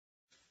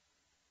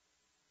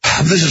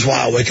This is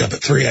why I wake up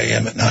at 3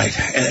 a.m. at night.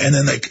 And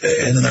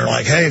then they're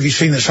like, hey, have you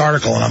seen this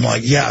article? And I'm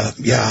like, yeah,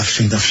 I've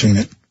seen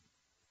it.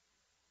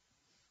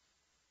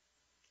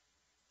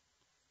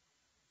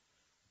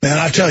 Man,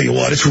 I tell you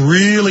what, it's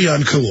really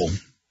uncool.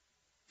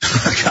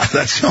 God,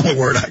 that's the only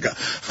word I got.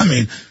 I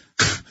mean,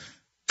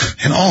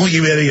 and all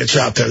you idiots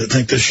out there that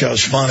think this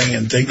show's funny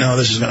and think, no,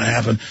 this is going to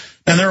happen.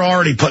 And they're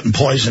already putting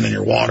poison in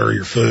your water or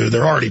your food.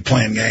 They're already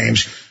playing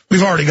games.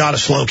 We've already got a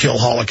slow kill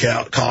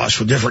holocaust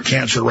with different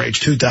cancer rates,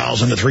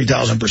 2,000 to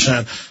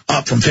 3,000%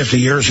 up from 50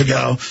 years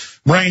ago.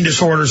 Brain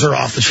disorders are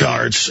off the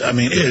charts. I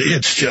mean,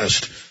 it's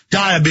just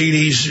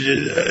diabetes.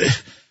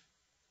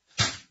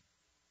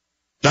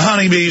 The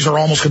honeybees are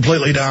almost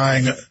completely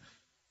dying.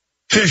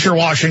 Fish are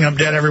washing up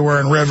dead everywhere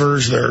in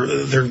rivers.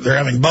 They're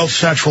having both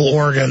sexual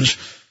organs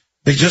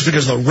just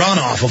because the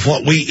runoff of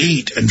what we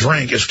eat and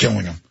drink is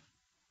killing them.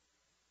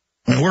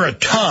 I mean, we're a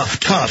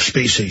tough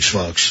species,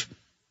 folks.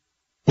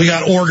 We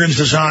got organs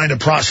designed to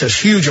process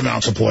huge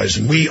amounts of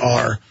poison. We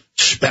are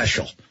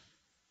special.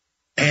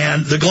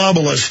 And the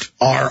globalists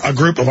are a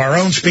group of our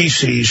own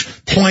species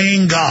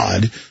playing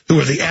God, who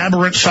are the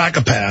aberrant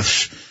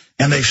psychopaths,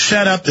 and they've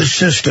set up this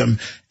system,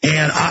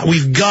 and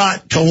we've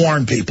got to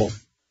warn people.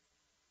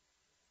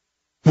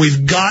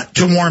 We've got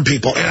to warn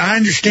people. And I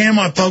understand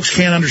why folks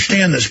can't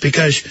understand this,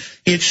 because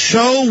it's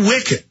so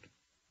wicked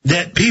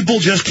that people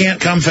just can't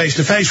come face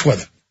to face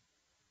with it.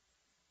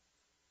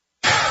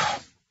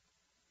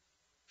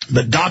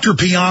 But Dr.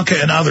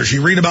 Pianka and others,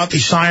 you read about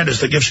these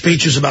scientists that give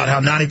speeches about how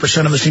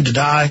 90% of us need to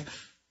die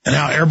and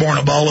how airborne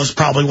Ebola is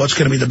probably what's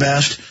going to be the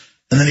best.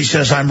 And then he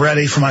says, I'm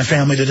ready for my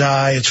family to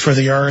die. It's for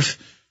the earth.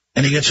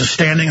 And he gets a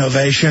standing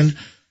ovation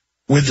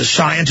with the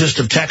scientist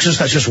of Texas.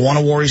 That's just one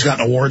award. He's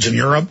gotten awards in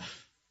Europe.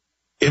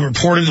 It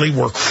reportedly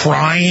were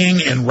crying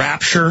in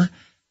rapture.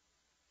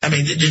 I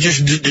mean, they're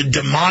just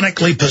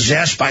demonically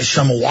possessed by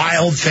some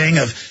wild thing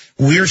of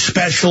we're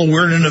special,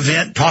 we're at an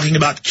event talking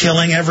about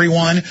killing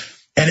everyone.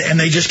 And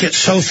they just get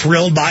so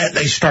thrilled by it,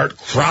 they start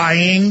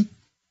crying.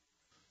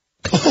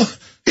 Oh,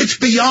 it's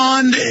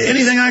beyond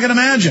anything I can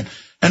imagine.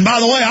 And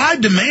by the way, I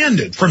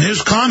demanded from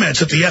his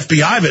comments at the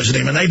FBI visit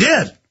him, and they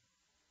did.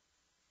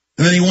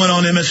 And then he went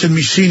on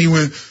MSNBC and he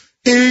went,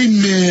 hey,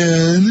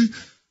 man,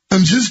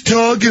 I'm just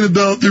talking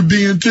about there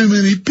being too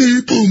many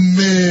people,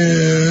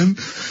 man.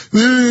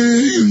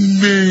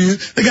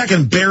 The guy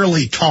can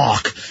barely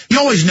talk. You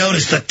always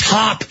notice the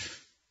top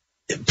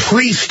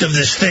priest of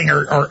this thing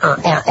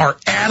are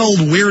addled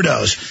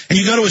weirdos. And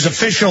you go to his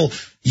official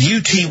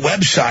UT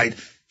website,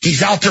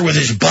 he's out there with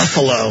his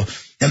buffalo,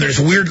 and there's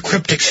weird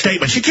cryptic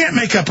statements. You can't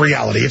make up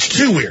reality. It's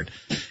too weird.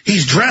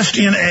 He's dressed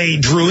in a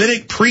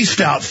druidic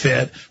priest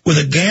outfit with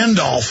a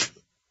Gandalf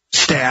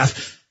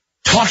staff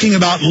talking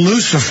about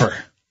Lucifer.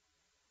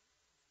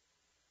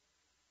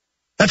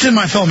 That's in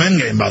my film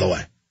Endgame, by the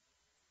way.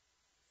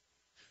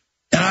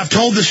 And I've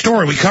told this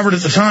story. We covered it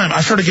at the time.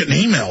 I started getting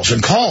emails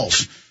and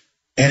calls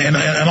and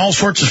all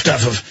sorts of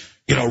stuff of,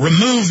 you know,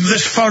 remove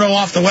this photo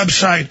off the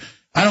website.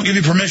 I don't give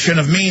you permission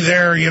of me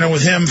there, you know,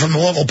 with him from the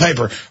local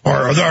paper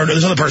or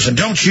this other person.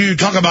 Don't you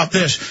talk about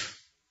this.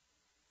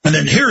 And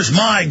then here's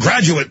my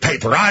graduate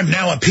paper. I'm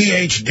now a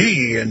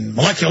PhD in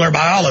molecular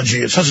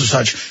biology at such and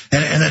such.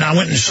 And then I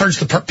went and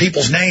searched the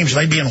people's names.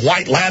 They'd be in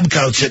white lab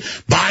coats at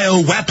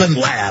bioweapon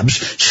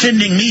labs,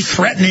 sending me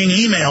threatening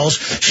emails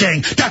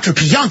saying, Dr.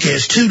 Pianka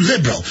is too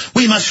liberal.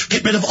 We must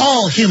get rid of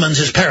all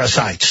humans as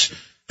parasites.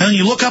 And then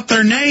you look up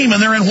their name,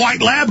 and they're in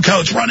white lab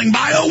coats running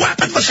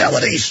bioweapon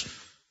facilities.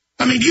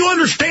 I mean, do you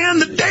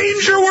understand the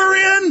danger we're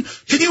in?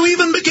 Can you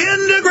even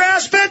begin to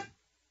grasp it?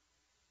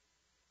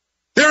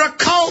 They're a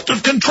cult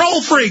of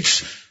control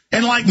freaks,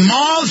 and like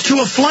moths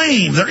to a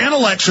flame, their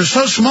intellects are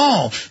so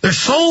small, their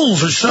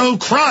souls are so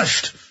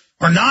crushed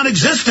or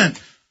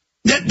non-existent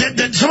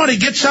that somebody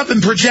gets up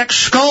and projects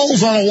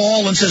skulls on a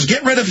wall and says,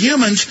 get rid of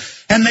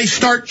humans, and they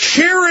start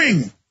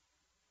cheering.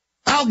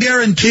 I'll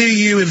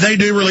guarantee you if they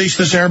do release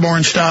this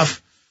airborne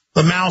stuff,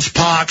 the mouse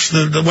pox,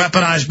 the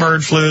weaponized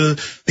bird flu,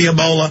 the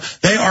Ebola,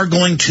 they are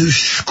going to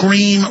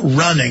scream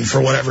running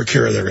for whatever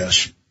cure there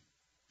is.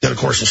 That, of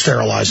course, will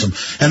sterilize them.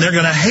 And they're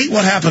going to hate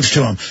what happens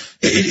to them.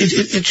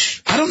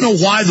 I don't know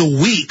why the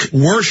weak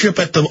worship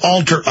at the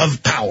altar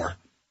of power,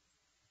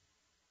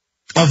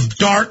 of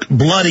dark,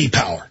 bloody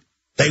power.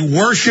 They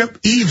worship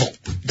evil.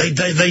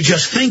 They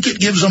just think it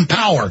gives them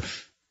power.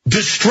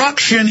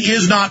 Destruction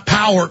is not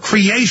power.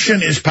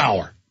 Creation is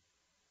power.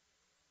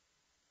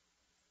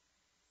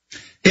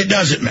 It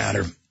doesn't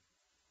matter.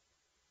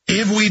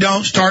 If we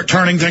don't start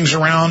turning things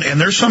around, and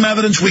there's some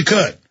evidence we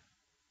could,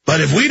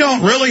 but if we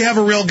don't really have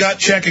a real gut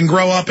check and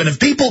grow up, and if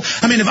people,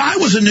 I mean, if I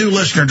was a new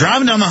listener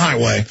driving down the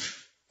highway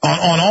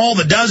on all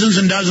the dozens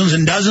and dozens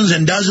and dozens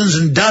and dozens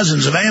and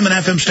dozens of AM and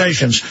FM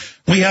stations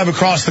we have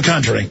across the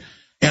country,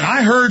 and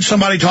I heard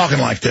somebody talking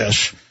like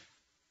this,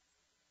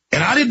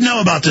 and I didn't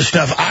know about this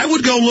stuff, I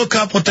would go look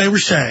up what they were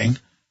saying,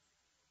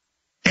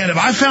 and if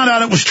I found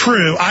out it was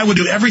true, I would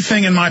do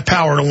everything in my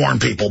power to warn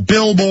people.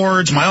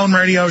 Billboards, my own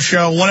radio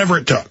show, whatever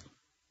it took.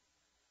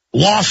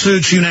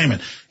 Lawsuits, you name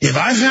it. If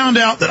I found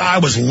out that I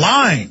was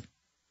lying,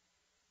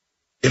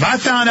 If I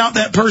found out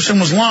that person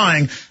was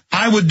lying,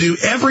 I would do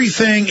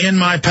everything in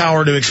my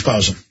power to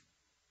expose them.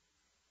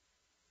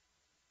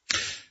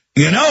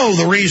 You know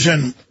the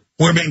reason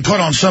we're being put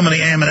on so many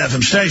AM and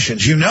FM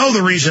stations. You know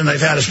the reason they've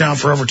had us down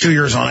for over 2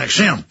 years on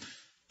XM.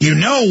 You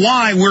know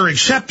why we're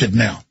accepted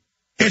now.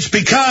 It's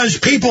because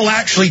people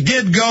actually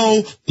did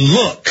go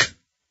look.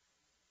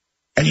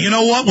 And you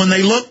know what? When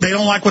they look, they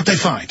don't like what they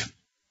find.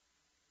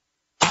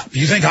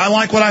 You think I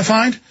like what I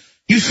find?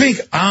 You think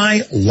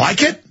I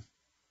like it?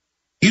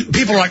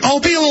 People are like, oh,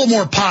 be a little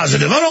more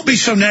positive. Oh, don't be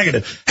so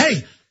negative.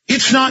 Hey,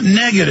 it's not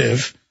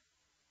negative.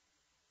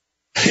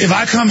 If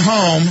I come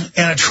home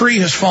and a tree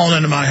has fallen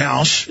into my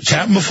house, it's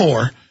happened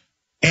before,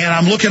 and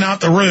I'm looking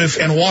out the roof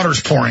and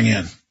water's pouring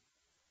in.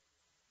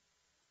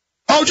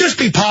 Oh, just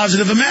be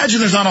positive. Imagine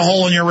there's not a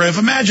hole in your roof.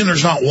 Imagine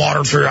there's not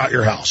water throughout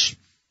your house.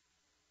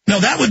 No,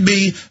 that would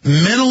be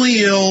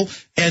mentally ill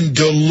and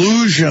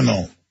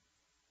delusional.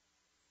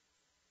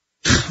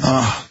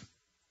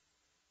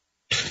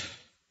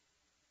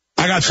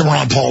 I got some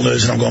Ron Paul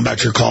news, and I'm going back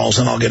to your calls,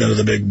 and I'll get into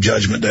the big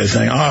Judgment Day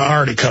thing. I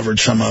already covered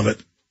some of it.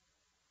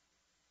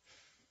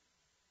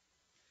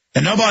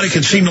 And nobody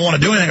can seem to want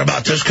to do anything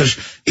about this, because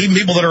even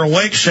people that are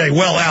awake say,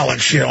 well,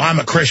 Alex, I'm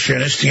a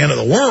Christian. It's the end of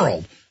the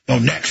world,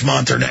 next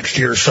month or next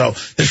year. So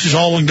this is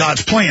all in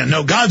God's plan.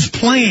 No, God's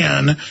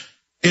plan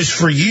is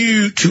for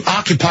you to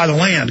occupy the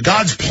land.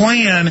 God's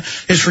plan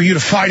is for you to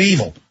fight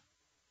evil.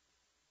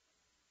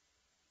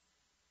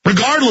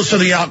 Regardless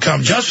of the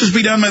outcome, justice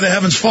be done, may the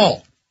heavens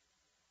fall.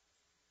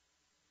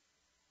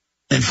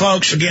 And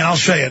folks, again, I'll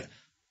say it.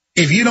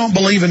 If you don't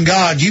believe in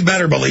God, you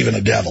better believe in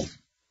a devil.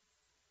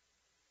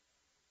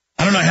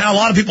 I don't know how a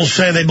lot of people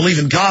say they believe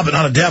in God, but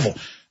not a devil.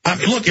 I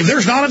mean, look, if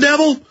there's not a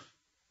devil,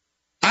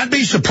 I'd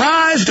be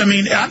surprised. I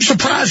mean, I'm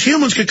surprised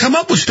humans could come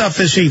up with stuff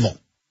this evil.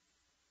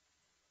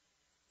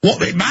 Well,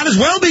 it might as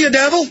well be a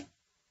devil.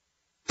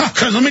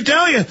 Because let me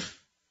tell you,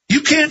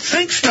 you can't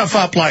think stuff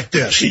up like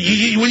this. When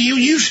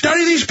you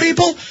study these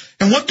people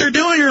and what they're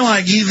doing, you're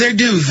like, they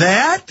do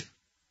that?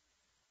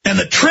 And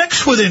the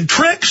tricks within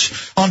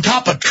tricks on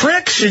top of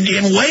tricks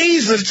in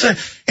ways that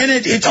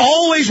it's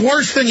always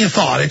worse than you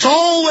thought. It's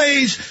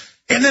always,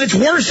 and then it's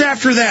worse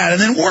after that,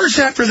 and then worse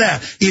after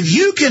that. If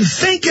you can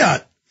think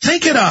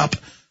it up,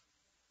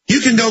 you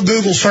can go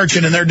Google search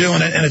it, and they're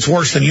doing it, and it's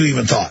worse than you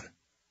even thought.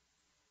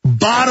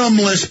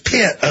 Bottomless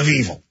pit of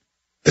evil.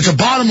 It's a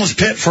bottomless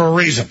pit for a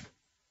reason.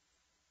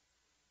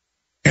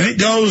 And it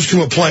goes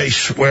to a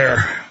place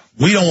where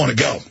we don't want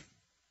to go.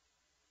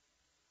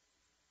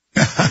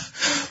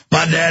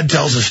 My dad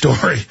tells a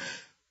story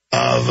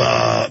of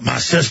my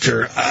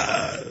sister,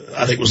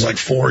 I think it was like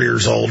 4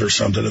 years old or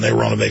something, and they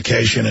were on a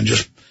vacation, and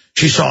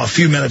she saw a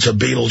few minutes of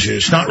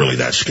Beetlejuice. Not really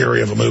that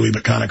scary of a movie,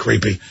 but kind of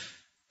creepy.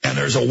 And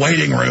there's a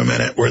waiting room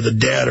in it where the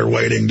dead are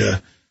waiting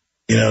to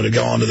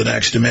go on to the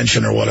next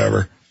dimension or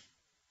whatever.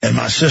 And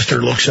my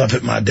sister looks up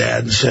at my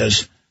dad and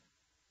says,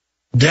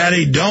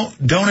 Daddy, don't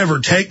ever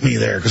take me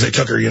there, because they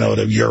took her,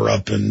 to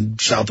Europe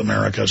and South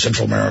America,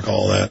 Central America,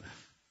 all that.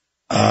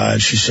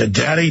 And she said,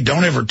 Daddy,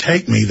 don't ever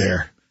take me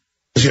there.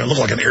 Because, it looked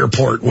like an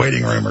airport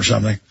waiting room or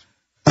something.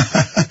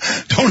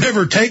 Don't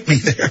ever take me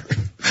there.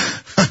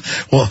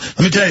 Well, let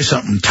me tell you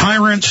something.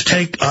 Tyrants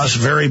take us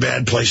very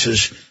bad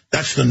places.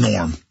 That's the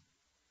norm.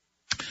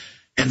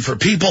 And for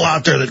people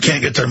out there that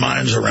can't get their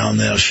minds around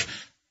this,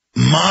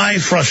 my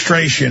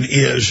frustration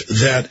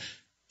is that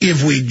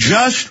if we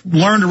just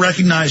learn to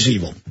recognize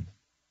evil,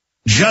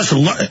 just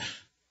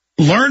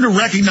learn to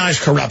recognize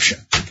corruption.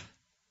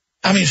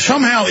 I mean,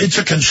 somehow it's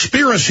a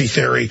conspiracy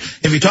theory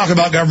if you talk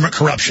about government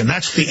corruption.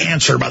 That's the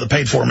answer by the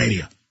paid-for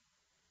media.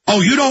 Oh,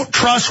 you don't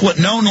trust what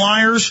known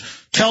liars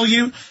tell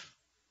you?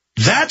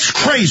 That's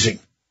crazy.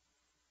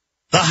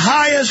 The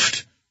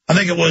highest, I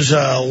think it was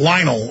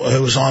Lionel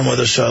who was on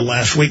with us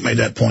last week made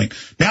that point.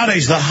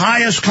 Nowadays, the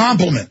highest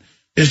compliment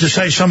is to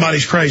say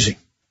somebody's crazy.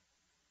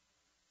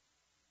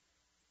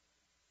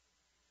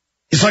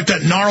 It's like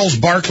that Gnarls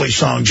Barkley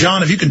song.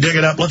 John, if you can dig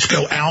it up, let's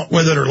go out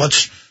with it, or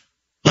let's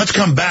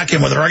come back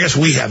in with it. Or I guess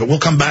we have it. We'll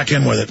come back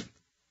in with it.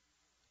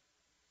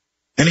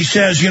 And he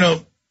says,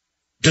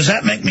 does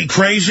that make me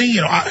crazy?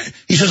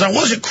 He says, I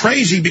wasn't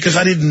crazy because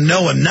I didn't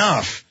know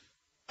enough.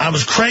 I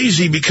was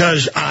crazy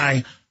because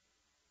I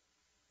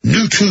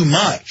knew too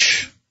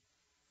much.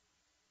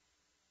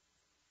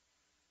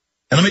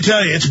 And let me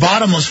tell you, it's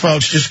bottomless,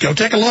 folks. Just go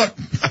take a look.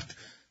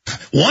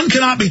 One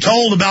cannot be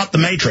told about the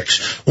Matrix.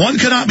 One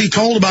cannot be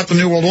told about the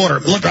New World Order.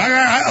 Look,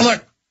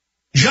 look,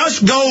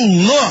 just go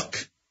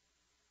look.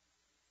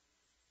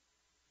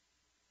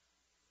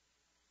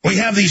 We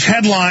have these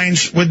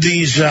headlines with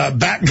these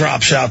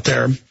backdrops out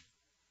there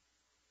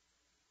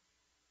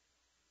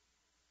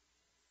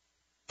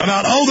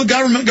about, the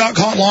government got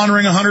caught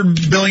laundering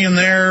 $100 billion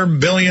there,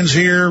 billions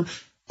here,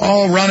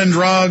 all running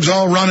drugs,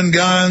 all running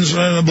guns,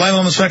 blame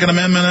on the Second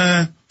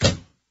Amendment.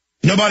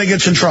 Nobody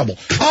gets in trouble.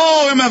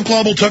 MF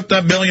Global took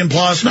that $1 billion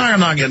plus. No,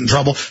 I'm not getting in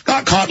trouble.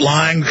 Got caught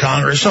lying to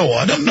Congress. So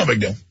what? No big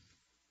deal.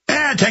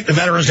 Take the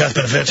veterans' death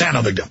benefits.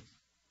 No big deal.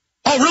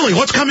 Oh, really?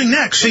 What's coming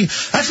next? See,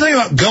 that's the thing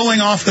about going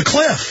off the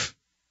cliff.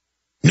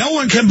 No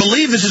one can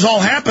believe this is all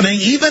happening,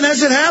 even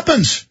as it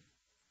happens.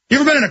 You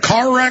ever been in a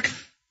car wreck?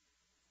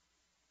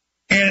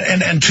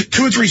 And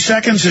 2 or 3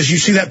 seconds as you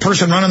see that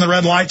person running the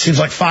red light seems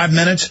like 5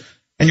 minutes.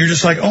 And you're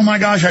just like, oh, my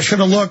gosh, I should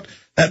have looked.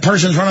 That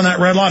person's running that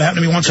red light. It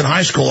happened to me once in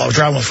high school. I was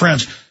driving with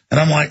friends. And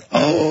I'm like,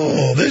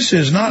 oh, this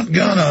is not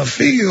going to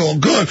feel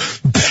good.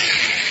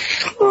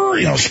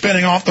 You know,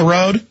 spinning off the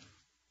road.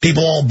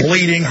 People all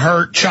bleeding,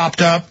 hurt,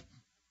 chopped up.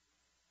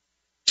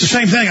 It's the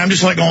same thing. I'm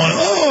just like going,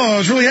 oh,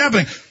 it's really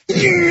happening.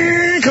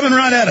 Coming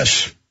right at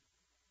us.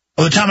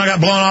 By the time I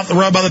got blown off the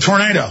road by the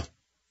tornado.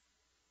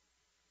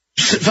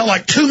 It felt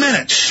like 2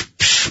 minutes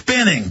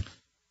spinning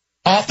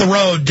off the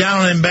road,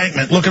 down an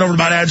embankment, looking over to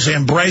my dad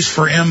saying, brace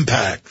for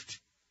impact.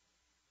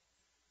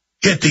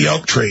 Hit the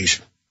oak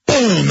trees.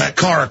 Boom, that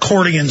car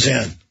accordions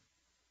in.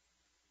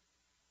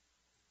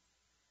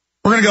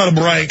 We're going to go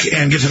to break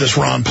and get to this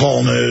Ron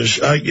Paul news.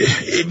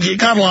 You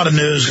got a lot of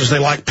news because they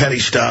like petty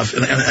stuff,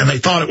 and they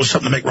thought it was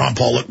something to make Ron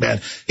Paul look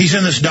bad. He's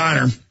in this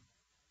diner.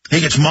 He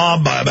gets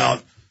mobbed by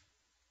about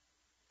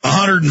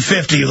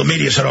 150, the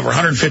media said over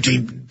 150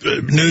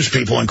 news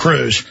people and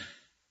crews.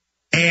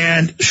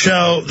 And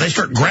so they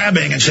start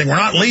grabbing and saying, we're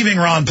not leaving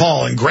Ron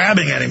Paul, and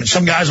grabbing at him. And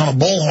some guy's on a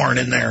bullhorn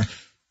in there.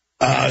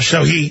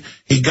 So he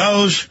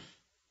goes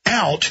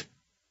out,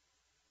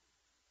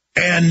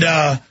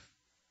 and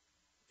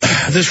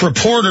this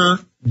reporter,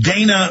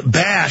 Dana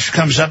Bash,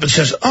 comes up and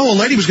says, oh, a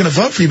lady was going to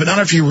vote for you, but not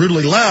after you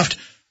rudely left.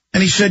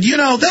 And he said, you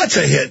know, that's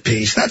a hit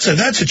piece. That's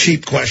a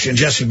cheap question.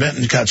 Jesse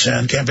Benton cuts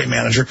in, campaign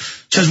manager,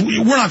 says,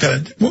 we're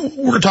going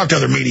to talk to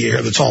other media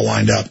here that's all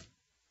lined up.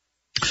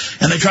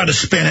 And they tried to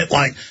spin it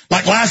like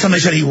last time they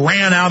said he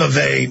ran out of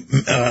a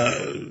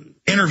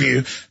interview.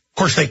 Of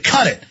course, they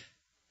cut it.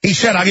 He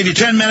said, I'll give you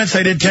 10 minutes.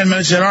 They did 10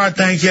 minutes. Said, all right,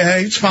 thank you.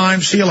 Hey, it's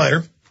fine. See you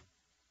later.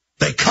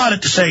 They cut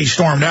it to say he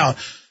stormed out.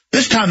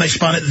 This time they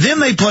spun it. Then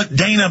they put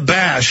Dana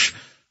Bash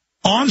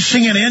on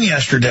CNN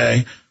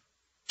yesterday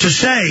to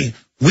say,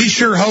 we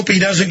sure hope he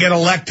doesn't get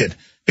elected,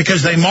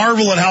 because they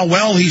marvel at how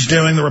well he's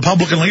doing, the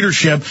Republican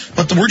leadership.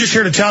 But we're just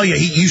here to tell you,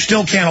 you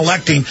still can't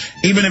elect him,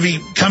 even if he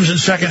comes in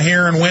second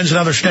here and wins in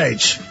other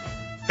states.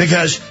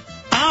 Because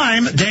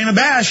I'm Dana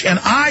Bash, and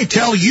I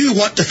tell you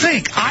what to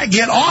think. I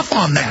get off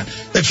on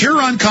that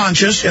you're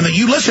unconscious and that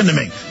you listen to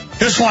me.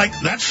 Just like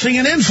that's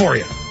CNN for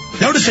you.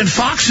 Notice in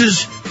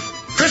Fox's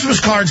Christmas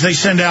cards they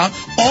send out,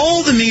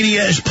 all the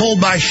media is pulled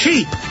by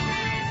sheep.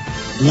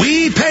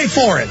 We pay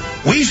for it.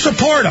 We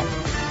support them.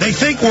 They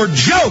think we're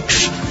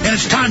jokes, and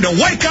it's time to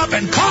wake up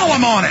and call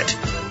them on it.